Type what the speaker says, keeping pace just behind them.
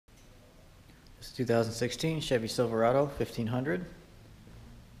This 2016 Chevy Silverado 1500.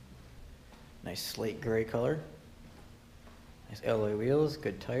 Nice slate gray color. Nice alloy wheels,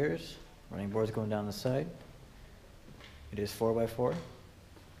 good tires. Running boards going down the side. It is 4x4.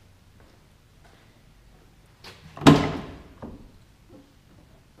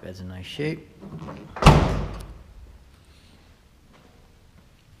 Bed's in nice shape.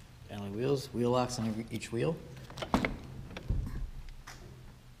 Alloy wheels, wheel locks on each wheel.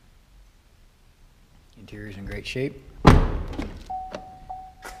 Interior's in great shape. Air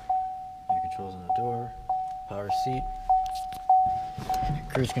controls on the door, power seat.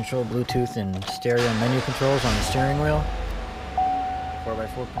 Cruise control, Bluetooth, and stereo and menu controls on the steering wheel.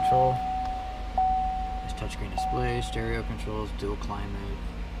 4x4 control. Nice touchscreen display, stereo controls, dual climate,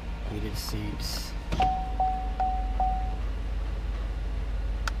 heated seats.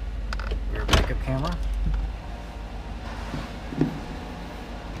 Rear backup camera.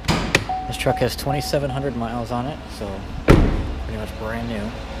 This truck has 2,700 miles on it, so pretty much brand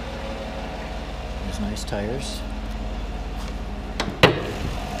new. There's nice tires. And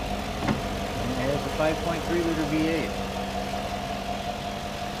there's the 5.3 liter V8.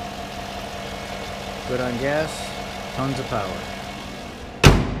 Good on gas, tons of power.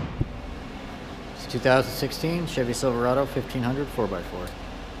 It's 2016 Chevy Silverado 1500 4x4.